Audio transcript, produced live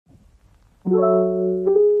Hi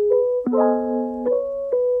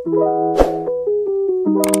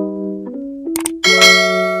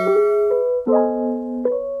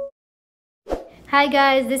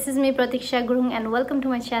guys, this is me Pratiksha Gurung and welcome to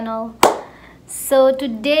my channel. So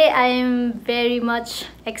today I am very much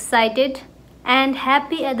excited and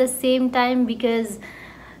happy at the same time because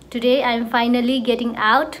today I am finally getting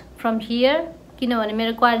out from here. किनभने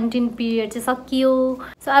मेरो quarantine period चाहिँ सकियो.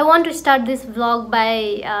 So I want to start this vlog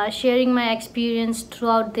by sharing my experience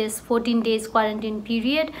throughout this 14 days quarantine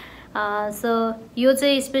period. So यो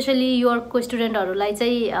चाहिँ especially yorkको studentहरुलाई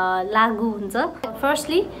चाहिँ लागू हुन्छ.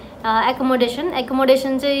 Firstly, accommodation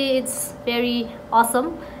चाहिँ it's very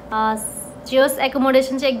awesome. Just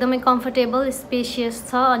accommodation चाहिँ एकदमै comfortable, spacious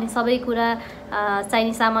छ अनि सबै कुरा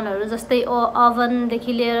चाहिने सामानहरु जस्तै oven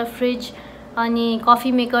देखि लिएर fridge अनि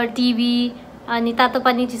coffee maker, TV अनि तातो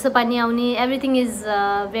पानी चिसो पानी आउने, everything is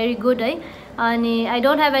very good है. अनि I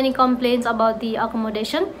don't have any complaints about the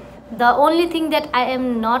accommodation. The only thing that I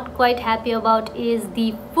am not quite happy about is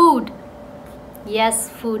the food. Yes,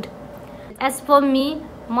 food. As for me,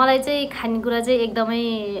 मलाई चाहिँ खानेकुरा चाहिँ एकदमै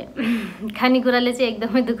खानेकुराले चाहिँ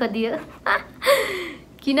एकदमै दुःख दियो.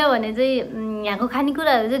 किनभने चाहिँ यहाँको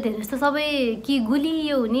खानेकुराहरु चाहिँ धेरै जस्तो सबै कि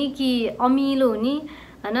गुलियो हुने कि अमिलो हुने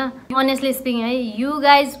हैन. Honestly speaking, you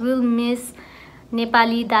guys will miss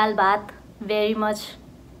Nepali dal bhat very much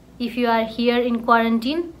if you are here in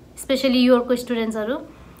quarantine, especially yorkको स्टुडेन्ट्सहरु.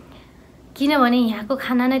 किनभने यहाँको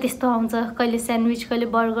खाना नै त्यस्तो आउँछ, कहिले स्यान्डविच, कहिले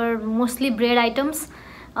बर्गर, मोस्टली ब्रेड आइटम्स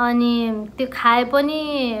अनि त्यो खाए पनि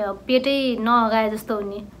पेटै नअगाए जस्तो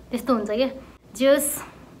हुने त्यस्तो हुन्छ के. Just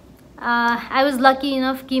I was lucky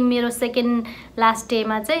enough कि मेरो सेकेन्ड लास्ट डे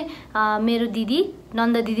मा चाहिँ मेरो दिदी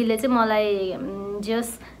नन्द दिदीले चाहिँ मलाई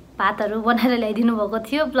जस्ट भातहरु बनाएर ल्याइदिनु भएको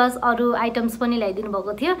थियो प्लस अरु आइटम्स पनि ल्याइदिनु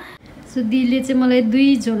भएको थियो. सो दिदीले चाहिँ मलाई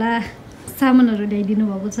 2 झोला सामानहरु ल्याइदिनु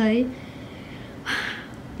भएको छ है.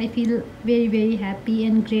 I feel very very happy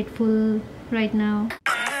and grateful right now.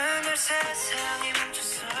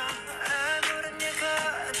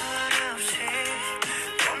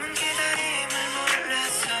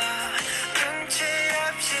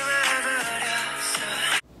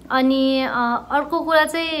 अनि अर्को कुरा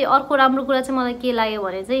चाहिँ अर्को राम्रो कुरा चाहिँ मलाई के लाग्यो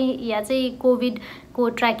भने चाहिँ यहाँ चाहिँ कोभिड को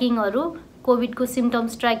ट्र्याकिङहरु, कोभिड को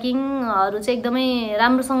सिम्पटम्स ट्र्याकिङहरु चाहिँ एकदमै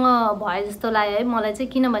राम्रोसँग भए जस्तो लाग्यो है मलाई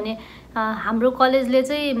चाहिँ. किनभने हाम्रो कलेजले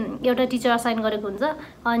चाहिँ एउटा टिचर असाइन गरेको हुन्छ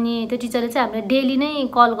अनि त्यो टिचरले चाहिँ हामीले डेली नै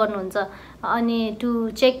कल गर्नुहुन्छ अनि to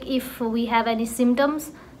check if we have any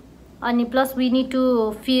symptoms अनि plus we need to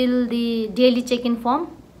feel the daily check in form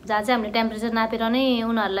जहाँ चाहिँ हामीले टेम्परेचर नापेर नै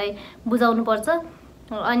उनीहरुलाई बुझाउनु पर्छ.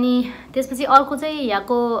 अनि त्यसपछि अर्को चाहिँ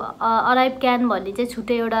यहाँको अराइभ क्यान भन्ने चाहिँ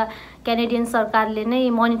छुट्टै एउटा क्यानेडियन सरकारले नै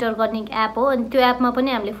मोनिटर गर्ने एप हो अनि त्यो एपमा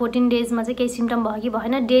पनि हामीले 14 डेज मा चाहिँ केही सिम्पटम भयो कि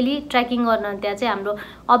भएन डेली ट्र्याकिङ गर्न त्यहाँ चाहिँ हाम्रो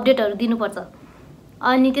अपडेटहरु दिनुपर्छ.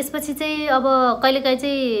 अनि त्यसपछि चाहिँ अब कहिलेकाहीँ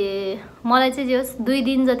चाहिँ मलाई चाहिँ जस 2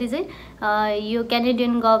 दिन जति चाहिँ यो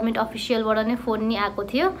क्यानेडियन गभर्नमेन्ट अफिसियलबाट नै फोन नि आएको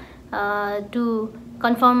थियो टु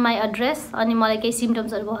कन्फर्म माई एड्रेस अनि मलाई केही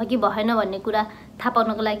सिम्पटम्सहरु भयो कि भएन भन्ने कुरा थाहा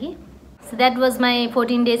पाउनको लागि. So that was my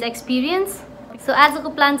 14 days experience. So आजको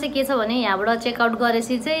प्लान चाहिँ के छ भने यहाँबाट चेक आउट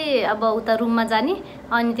गरेपछि चाहिँ अब उता रुममा जाने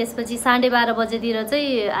अनि त्यसपछि 12:30 बजेतिर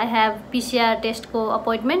चाहिँ I have PCR test को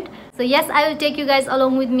appointment. So yes, I will take you guys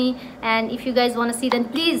along with me and if you guys want to see then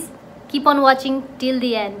please keep on watching till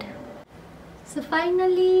the end. So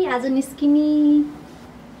finally आज निस्किने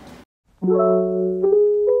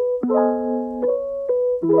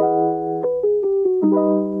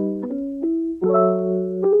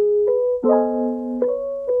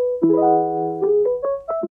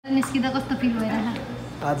निस्किदा कस्तो feel भइरहेछ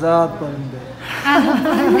आजाद परिँदै.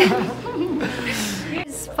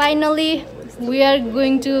 Finally we are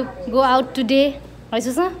going to go out today. है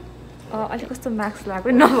shoes अलि कस्तो marks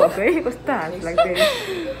लाग्यो नभएको है कस्तो हाल लाग्दै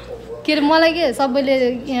के रे मलाई के सबैले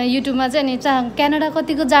युट्युबमा चाहिँ नि क्यानाडा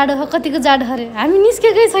कतिको जाडो हो कतिको जाडो हरे हामी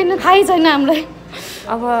निस्केकै छैन थाहै छैन हामीलाई.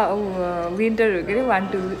 अब विन्टर हो के रे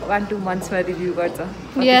 1-2 मन्थ्समा रिभ्यु गर्छ.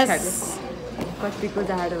 यस कतिको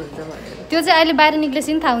जाडो हुन्छ भनेर त्यो चाहिँ अहिले बाहिर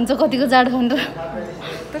निक्लेपछि नि थाहा हुन्छ कतिको जाडो भनेर.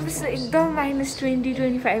 तपाईँ एकदम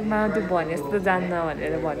 -20-25 मा त्यो भने जस्तो जान्न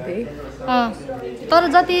भनेर भन्थे. तर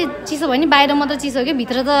जति चिसो भयो नि बाहिर मात्र चिसो हो कि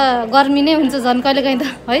भित्र त गर्मी नै हुन्छ झन् कहिलेकाहीँ त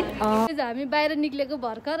है. हामी बाहिर निक्लेको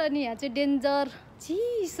भर्खर अनि यहाँ चाहिँ डेन्जर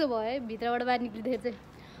चिसो भयो है भित्रबाट बाहिर निक्लिँदाखेरि चाहिँ.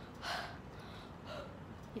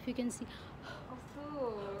 इफ यु क्यान सी कस्तो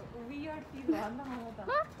वियर्ड फिल भयो न त.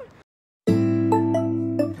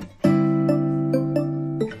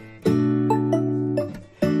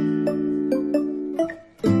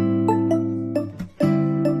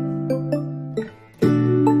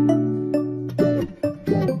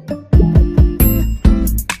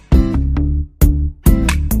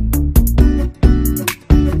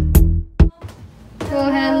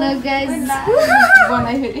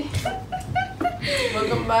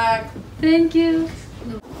 थ्याङ्क यू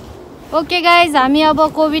ओके गाइज हामी अब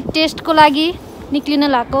कोभिड टेस्टको लागि निक्लिन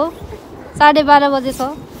लाग्यो 12:30 बजे छ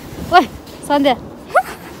ओइ सन्ध्या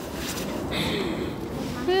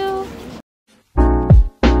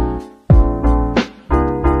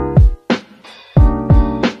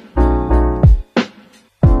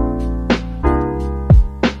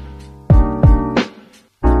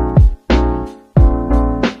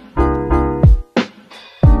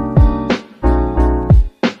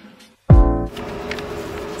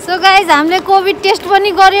सो गाइज हामीले कोभिड टेस्ट पनि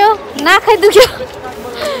गर्यो नाकै दुख्यो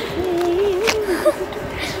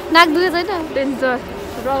नाक दुख्यो छैन डेन्जर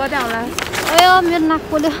रगतै आउला अयो मेरो नाक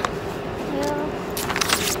पोल्यो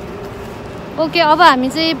ओके अब हामी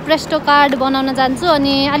चाहिँ प्रेस्टो कार्ड बनाउन जान्छु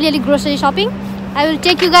अनि अलिअलि grocery shopping I will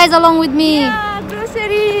take you guys along with me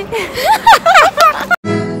grocery